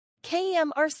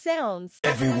KMRSounds.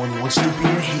 Everyone wants to be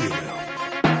a hero.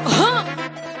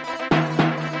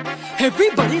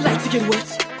 Everybody likes to get wet,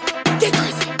 get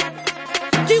crazy,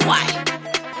 get wild.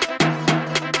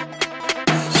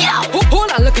 Yo!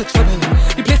 Hold on, look at trouble.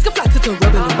 The place can flat to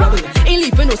rubble. Ain't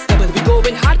leaving no stubble. We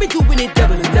going hard, we doing it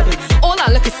double. All I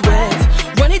look is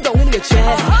sweat, run it down in your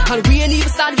chest. And we ain't even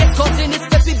started to get caught in this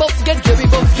mess. We both to get good, we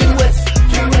both get wet.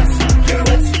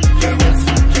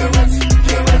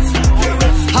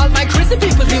 All my crazy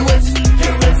people do it.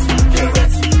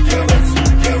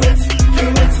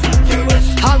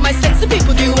 All my sexy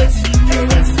people do it.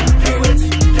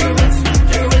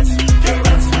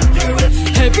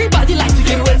 Everybody likes to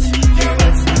get wet.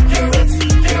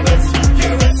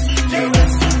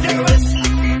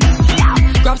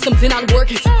 Grab something and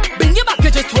work it. Bring your back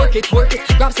and just twerk it.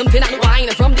 Grab something and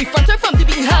whine from the front or from the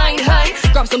behind.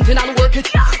 Grab something and work it.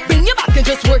 Bring your back and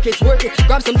just work it.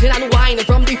 Grab something and whine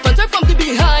from the front or from the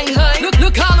behind.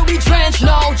 Look how we trench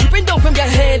now, dripping down from your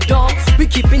head down. We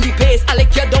keeping the pace. I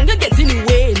like you down, you get in the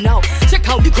way now. Check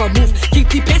how the crowd move. Keep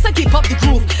the pace and keep up the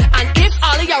groove. And if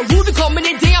all of your rude, come in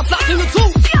the day and flat in the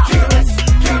too.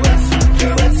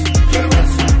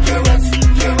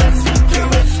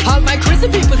 All my crazy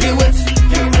people do it.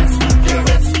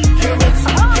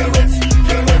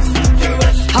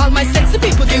 All my sexy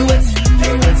people do it.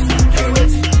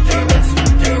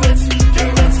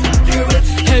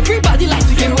 Everybody likes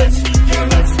to get wet.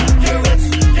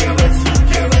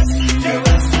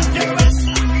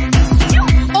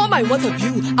 All my ones of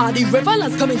you are the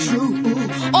revelers coming true.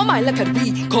 All my luck at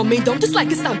we coming down just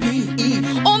like a stampede.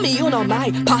 All me on all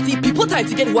my party people time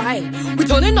to get wild. We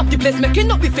turning up the place,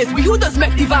 making up the face. We who does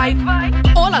make the vibe.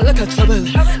 All I look at trouble.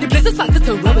 The place is flat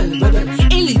to rubble.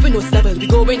 Ain't leaving no stubble. We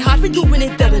going hard, we doing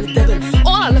it double.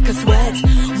 All I look at sweat,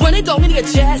 run it down in your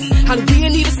chest. And we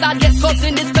ain't even start get caught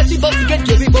in this mess. We both to get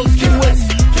good, we both get wet.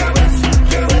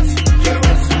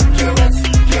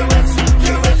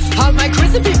 All my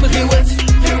crazy people do it.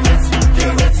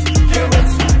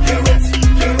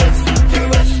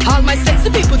 All my sexy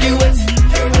people do it.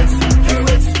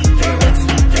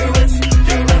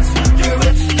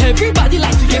 Everybody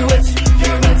likes to get wet.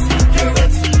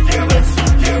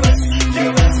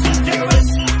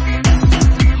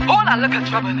 All I look at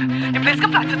trouble. The place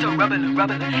can flat to rubble.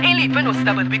 Ain't leaving no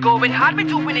stubble. We going hard, we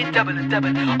doing it double.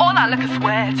 All I look is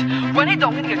sweat, run it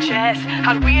down in your chest.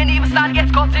 And we ain't even start to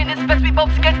get caught in this mess. We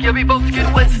both to get good, we both to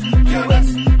get wet.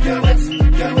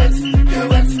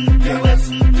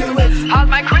 All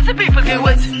my crazy people do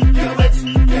it.